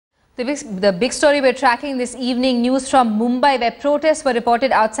The big story we're tracking this evening, news from Mumbai, where protests were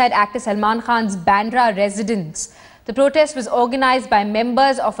reported outside actor Salman Khan's Bandra residence. The protest was organized by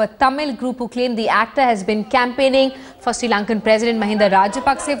members of a Tamil group who claim the actor has been campaigning for Sri Lankan President Mahinda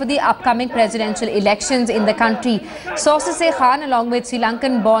Rajapaksa for the upcoming presidential elections in the country. Sources say Khan, along with Sri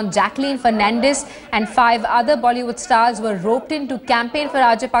Lankan-born Jacqueline Fernandez and 5 other Bollywood stars, were roped in to campaign for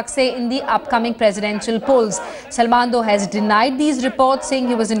Rajapaksa in the upcoming presidential polls. Salman, though, has denied these reports, saying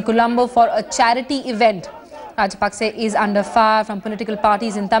he was in Colombo for a charity event. Rajapaksa is under fire from political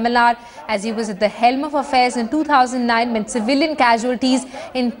parties in Tamil Nadu as he was at the helm of affairs in 2009 when civilian casualties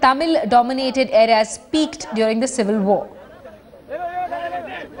in Tamil-dominated areas peaked during the civil war.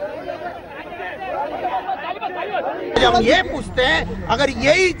 हम ये पूछते हैं, अगर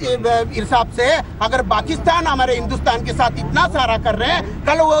यही हिसाब से अगर पाकिस्तान हमारे हिंदुस्तान के साथ इतना सारा कर रहे हैं,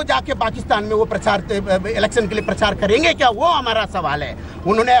 कल वो जाके पाकिस्तान में वो प्रचार इलेक्शन के लिए प्रचार करेंगे क्या? वो हमारा सवाल है।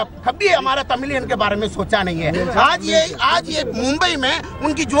 उन्होंने कभी हमारा तमिलियन के बारे में सोचा नहीं है। आज ये मुंबई में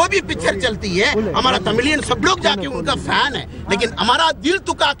उनकी जो भी पिक्चर चलती है, हमारा तमिलियन सब लोग जाके उनका फैन है, लेकिन हमारा दिल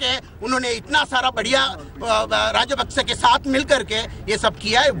तुका के उन्होंने इतना सारा बढ़िया राजपक्सा के साथ मिलकर के ये सब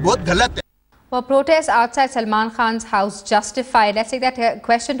किया है, बहुत गलत है। Were protests outside Salman Khan's house justified? Let's take that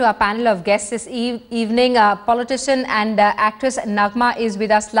question to our panel of guests this evening. Politician and actress Nagma is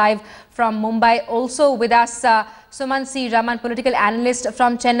with us live from Mumbai. Also with us, Suman C. Raman, political analyst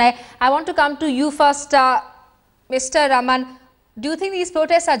from Chennai. I want to come to you first, Mr. Raman. Do you think these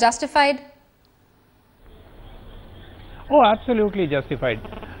protests are justified? Oh, absolutely justified.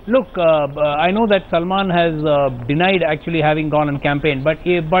 Look, I know that Salman has denied actually having gone on campaign, but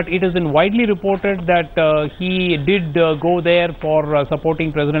it has been widely reported that he did go there for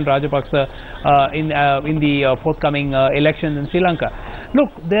supporting President Rajapaksa in the forthcoming elections in Sri Lanka. Look,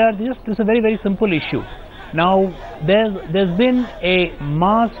 it's a very simple issue. Now, there's been a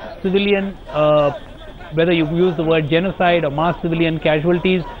mass civilian, whether you use the word genocide or mass civilian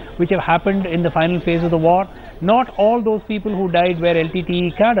casualties, which have happened in the final phase of the war. Not all those people who died were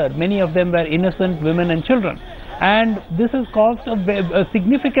LTTE cadre. Many of them were innocent women and children. And this has caused a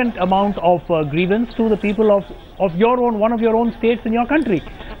significant amount of grievance to the people of one of your own states in your country.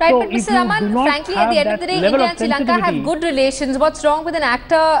 Right, so but Mr. Raman, frankly, at the end of the day, India and Sri Lanka have good relations. What's wrong with an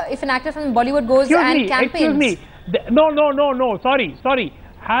actor, if an actor from Bollywood goes and campaigns? Excuse me. No. Sorry.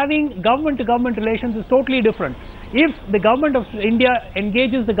 Having government-to-government relations is totally different. If the government of India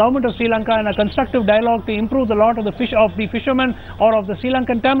engages the government of Sri Lanka in a constructive dialogue to improve the lot of the fishermen or of the Sri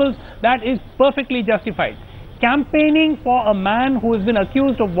Lankan Tamils, that is perfectly justified. Campaigning for a man who has been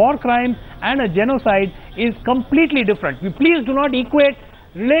accused of war crimes and a genocide is completely different. Please do not equate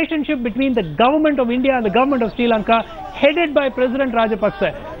relationship between the government of India and the government of Sri Lanka headed by President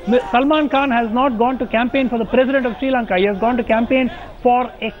Rajapaksa. Salman Khan has not gone to campaign for the President of Sri Lanka. He has gone to campaign for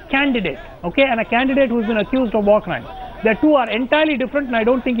a candidate, okay, and a candidate who has been accused of war crimes. The two are entirely different, and I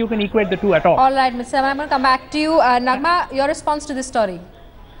don't think you can equate the two at all. All right, Mr. Raman, I'm going to come back to you. Nagma, your response to this story?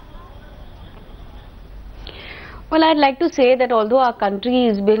 Well, I'd like to say that although our country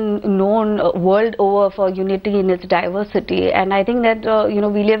has been known world over for unity in its diversity, and I think that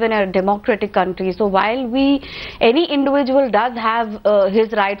we live in a democratic country, so while any individual does have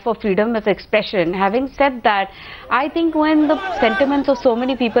his right for freedom of expression, having said that, I think when the sentiments of so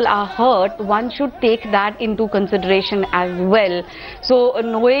many people are hurt, one should take that into consideration as well. So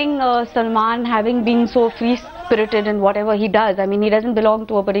knowing Salman having been so free-spirited in whatever he does, I mean, he doesn't belong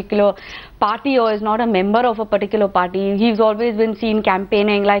to a particular party or is not a member of a particular party. He's always been seen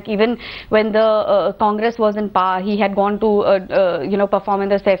campaigning, like even when the Congress was in power, he had gone to perform in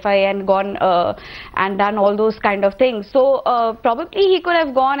the Sefai and gone and done all those kind of things. So probably he could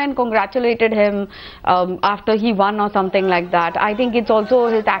have gone and congratulated him after he won or something like that. I think it's also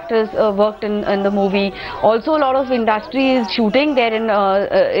his actors worked in the movie. Also, a lot of industry is shooting there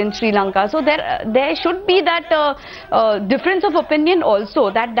in Sri Lanka. So there should be that difference of opinion also.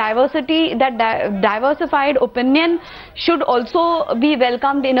 That diversity, that diversified opinion should also be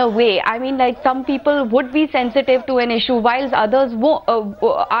welcomed in a way. I mean, like some people would be sensitive to an issue whilst others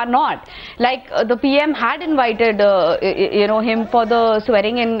are not. Like the PM had invited him for the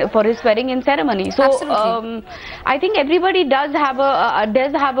his swearing in ceremony. So I think everybody does have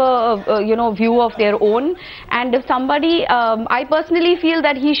a view of their own, and if somebody I personally feel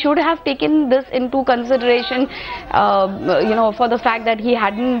that he should have taken this into consideration for the fact that he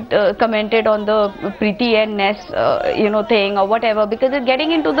hadn't commented on the Preeti and Ness, thing or whatever, because it's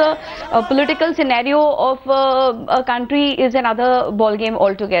getting into the political scenario of a country is another ball game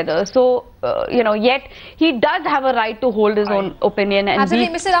altogether. So, yet he does have a right to hold his own opinion and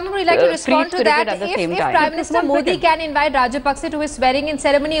absolutely. Mr. Raman, would you like to respond to that? If Prime Minister Modi can invite Rajapaksa to his swearing-in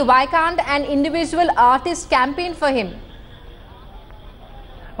ceremony, why can't an individual artist campaign for him?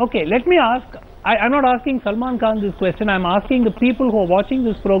 Okay, let me ask. I'm not asking Salman Khan this question. I'm asking the people who are watching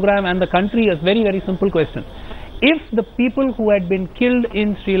this program and the country a very, very simple question. If the people who had been killed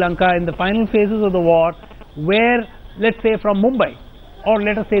in Sri Lanka in the final phases of the war were, let's say, from Mumbai, or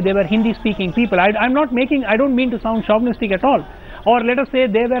let us say they were Hindi-speaking people, I don't mean to sound chauvinistic at all, or let us say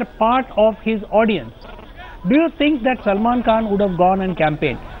they were part of his audience, do you think that Salman Khan would have gone and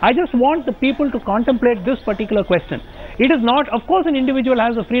campaigned? I just want the people to contemplate this particular question. It is not, of course, an individual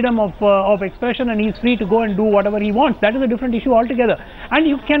has the freedom of expression and he is free to go and do whatever he wants. That is a different issue altogether. And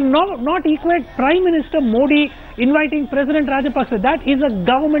you cannot not equate Prime Minister Modi inviting President Rajapaksa. That is a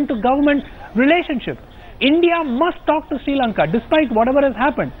government-to-government relationship. India must talk to Sri Lanka despite whatever has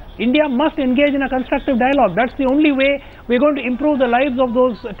happened. India must engage in a constructive dialogue. That's the only way we're going to improve the lives of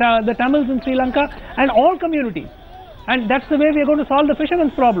the Tamils in Sri Lanka and all communities. And that's the way we're going to solve the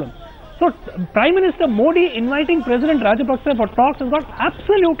fishermen's problem. So Prime Minister Modi inviting President Rajapaksa for talks has got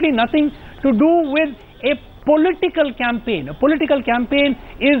absolutely nothing to do with a political campaign. A political campaign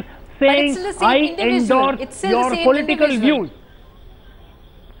is saying, I endorse your political views.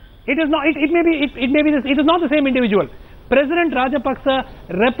 It is not. It may be this. It is not the same individual. President Rajapaksa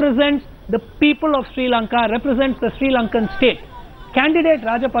represents the people of Sri Lanka, represents the Sri Lankan state. Candidate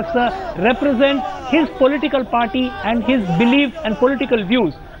Rajapaksa represents his political party and his beliefs and political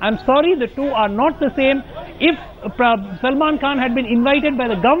views. I'm sorry, the two are not the same. If Salman Khan had been invited by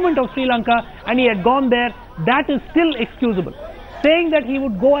the government of Sri Lanka and he had gone there, that is still excusable. Saying that he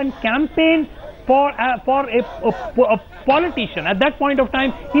would go and campaign for a politician at that point of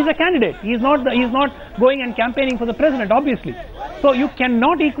time, he's a candidate. He's not going and campaigning for the president, obviously. So you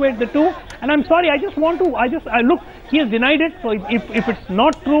cannot equate the two. And I'm sorry, look, he has denied it. So if it's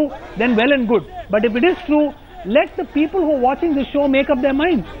not true, then well and good. But if it is true, let the people who are watching this show make up their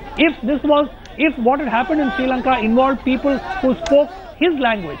minds. If what had happened in Sri Lanka involved people who spoke his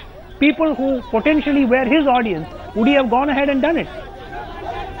language, people who potentially were his audience, would he have gone ahead and done it?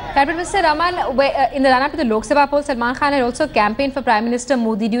 But Mr. Raman, in the run-up to the Lok Sabha poll, Salman Khan had also campaigned for Prime Minister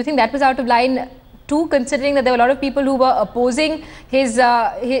Modi. Do you think that was out of line too, considering that there were a lot of people who were opposing his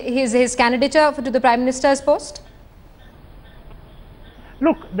candidature to the Prime Minister's post?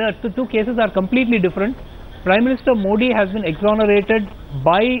 Look, the two cases are completely different. Prime Minister Modi has been exonerated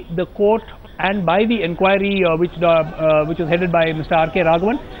by the court and by the inquiry which was headed by Mr. R.K.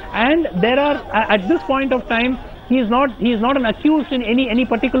 Raghavan, and there are at this point of time he is not an accused in any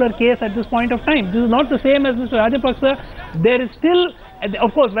particular case at this point of time. This is not the same as Mr. Rajapaksa. There is still,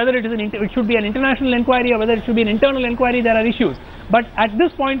 of course, whether it should be an international inquiry or whether it should be an internal inquiry, there are issues. But at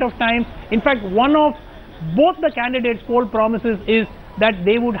this point of time, in fact, one of both the candidates' poll promises is that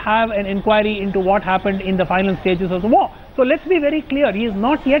they would have an inquiry into what happened in the final stages of the war. So let's be very clear, he has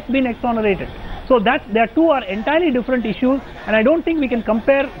not yet been exonerated. So their two are entirely different issues, and I don't think we can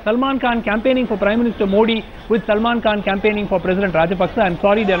compare Salman Khan campaigning for Prime Minister Modi with Salman Khan campaigning for President Rajapaksa. I'm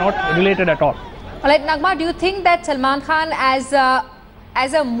sorry, they're not related at all. All right, Nagma, do you think that Salman Khan as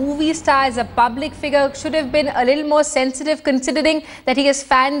a movie star, as a public figure, should have been a little more sensitive, considering that he has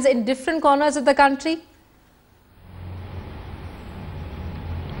fans in different corners of the country?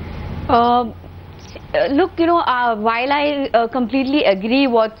 Look, while I completely agree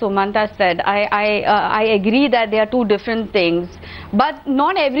what Sumanta said, I agree that they are two different things. But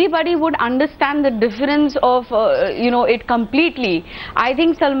not everybody would understand the difference of, it completely. I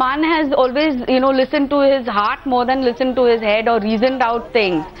think Salman has always, listened to his heart more than listened to his head or reasoned out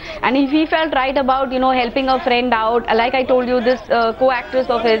things. And if he felt right about, helping a friend out, like I told you, this co-actress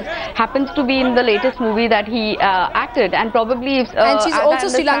of his happens to be in the latest movie that he acted. And probably, and she's also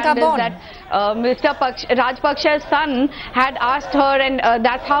Sri Lanka born. Mr. Rajapaksa's son had asked her, and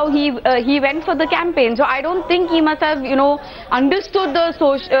that's how he went for the campaign. So I don't think he must have, understood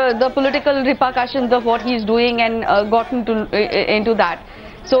the political repercussions of what he's doing and gotten into that.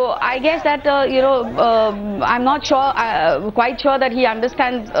 So I guess that I'm not sure, quite sure that he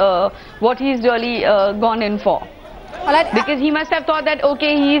understands what he's really gone in for. Because he must have thought that,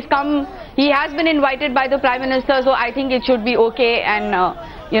 okay, he has been invited by the Prime Minister, so I think it should be okay, and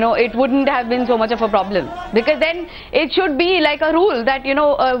it wouldn't have been so much of a problem. Because then it should be like a rule that,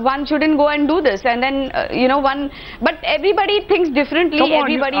 one shouldn't go and do this. And then, but everybody thinks differently.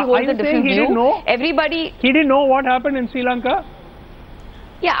 Everybody holds a different view. He didn't know what happened in Sri Lanka?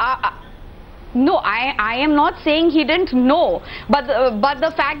 Yeah. No, I am not saying he didn't know, but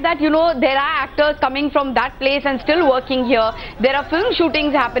the fact that there are actors coming from that place and still working here, there are film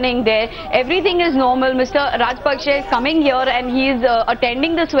shootings happening there, everything is normal. Mr. Rajapaksa is coming here and he is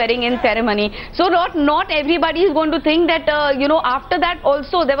attending the swearing-in ceremony. So not everybody is going to think that after that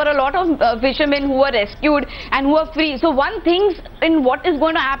also there were a lot of fishermen who were rescued and who are free. So one thinks in what is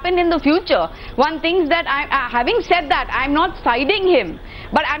going to happen in the future. One thinks that having said that, I'm not siding him,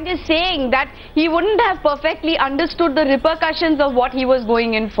 but I'm just saying that he wouldn't have perfectly understood the repercussions of what he was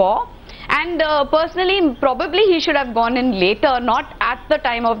going in for. And personally, probably he should have gone in later, not at the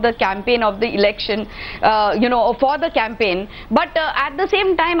time of the campaign of the election, for the campaign. But at the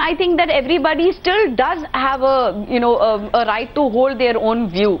same time, I think that everybody still does have a right to hold their own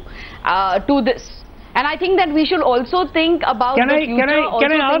view to this. And I think that we should also think about the future. Can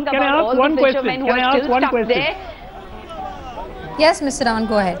I ask one question? Can I ask one question? Yes, Mr. Raman,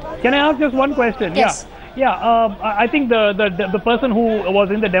 go ahead. Can I ask just one question? Yes. Yeah. I think the person who was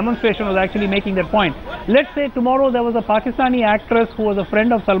in the demonstration was actually making that point. Let's say tomorrow there was a Pakistani actress who was a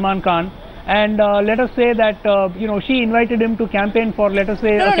friend of Salman Khan, and let us say that she invited him to campaign for, let us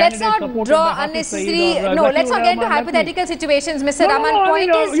say, no, let's not draw unnecessary. Let's not get into hypothetical situations, Mr. Raman.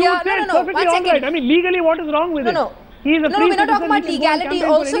 Point is here. No. 1 second. Right. I mean, legally, what is wrong with it? No, we're not talking about legality.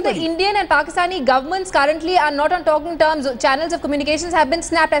 Also, the Indian and Pakistani governments currently are not on talking terms. Channels of communications have been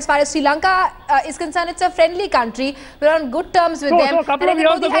snapped. As far as Sri Lanka is concerned, it's a friendly country. We're on good terms with them. And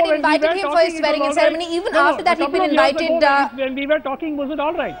Modi had invited him for his swearing-in ceremony. Even after that, he'd been invited. When we were talking, was it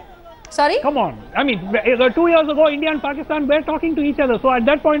all right? Sorry? Come on. I mean, 2 years ago, India and Pakistan were talking to each other. So at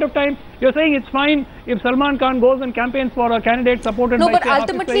that point of time, you're saying it's fine if Salman Khan goes and campaigns for a candidate supported by... No, but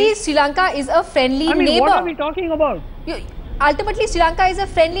ultimately, Sri Lanka is a friendly neighbor. What are we talking about? Ultimately, Sri Lanka is a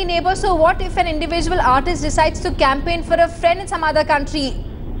friendly neighbor. So what if an individual artist decides to campaign for a friend in some other country?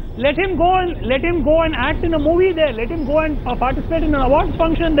 Let him go and act in a movie there. Let him go and participate in an awards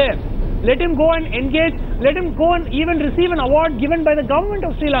function there. Let him go and engage. Let him go and even receive an award given by the government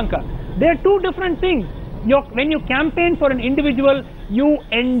of Sri Lanka. They are two different things. When you campaign for an individual, you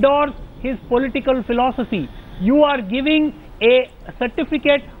endorse his political philosophy. You are giving a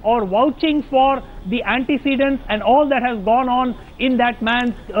certificate or vouching for the antecedents and all that has gone on in that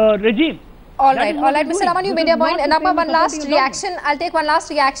man's regime. All right, Mr. Raman, you made your point. And one last reaction. I'll take one last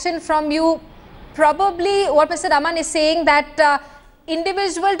reaction from you. Probably what Mr. Raman is saying that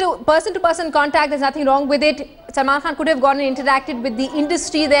individual to person contact, there's nothing wrong with it. Salman Khan could have gone and interacted with the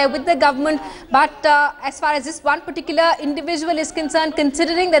industry there, with the government. But as far as this one particular individual is concerned,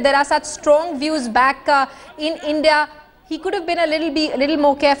 considering that there are such strong views back in India, he could have been a little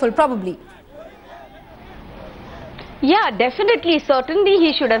more careful, probably. Yeah, definitely. Certainly,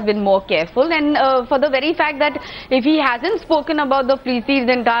 he should have been more careful. And for the very fact that if he hasn't spoken about the Preeti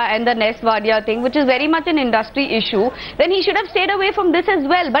Zinta and the Nest Wadia thing, which is very much an industry issue, then he should have stayed away from this as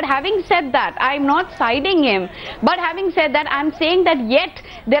well. But having said that, I'm not siding him. But having said that, I'm saying that yet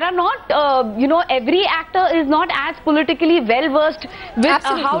there are not, every actor is not as politically well versed with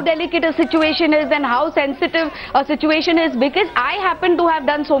how delicate a situation is and how sensitive a situation is. Because I happen to have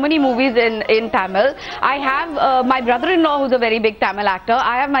done so many movies in Tamil. I have my brother-in-law who's a very big Tamil actor.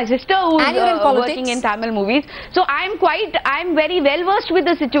 I have my sister who's working in Tamil movies. So I'm very well versed with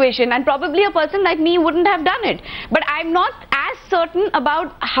the situation, and probably a person like me wouldn't have done it. But I'm not as certain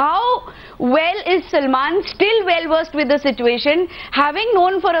about how well is Salman still well versed with the situation, having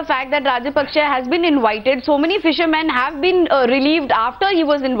known for a fact that Rajapaksa has been invited. So many fishermen have been relieved after he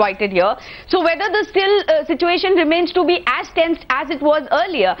was invited here. So whether the situation remains to be as tense as it was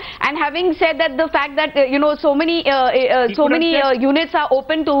earlier, and having said that, the fact that so many units are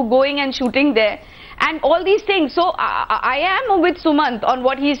open to going and shooting there, and all these things. So I am with Sumant on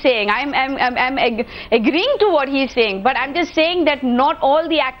what he's saying. I'm agreeing to what he's saying, but I'm just saying that not all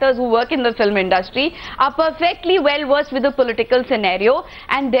the actors who work in the film industry are perfectly well versed with the political scenario,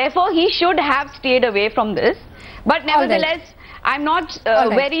 and therefore he should have stayed away from this. But nevertheless, I'm not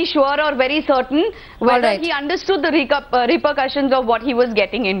very sure or very certain whether he understood the repercussions of what he was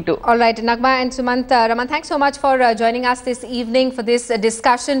getting into. All right, Nagma and Sumant, Raman, thanks so much for joining us this evening for this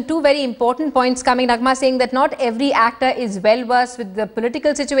discussion. Two very important points coming. Nagma saying that not every actor is well versed with the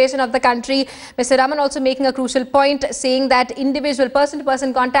political situation of the country. Mr. Raman also making a crucial point, saying that individual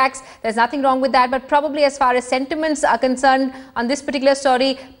person-to-person contacts, there's nothing wrong with that, but probably as far as sentiments are concerned on this particular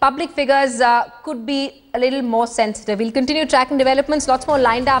story, public figures could be a little more sensitive. We'll continue tracking developments. Lots more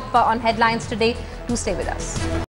lined up on headlines today. Do stay with us.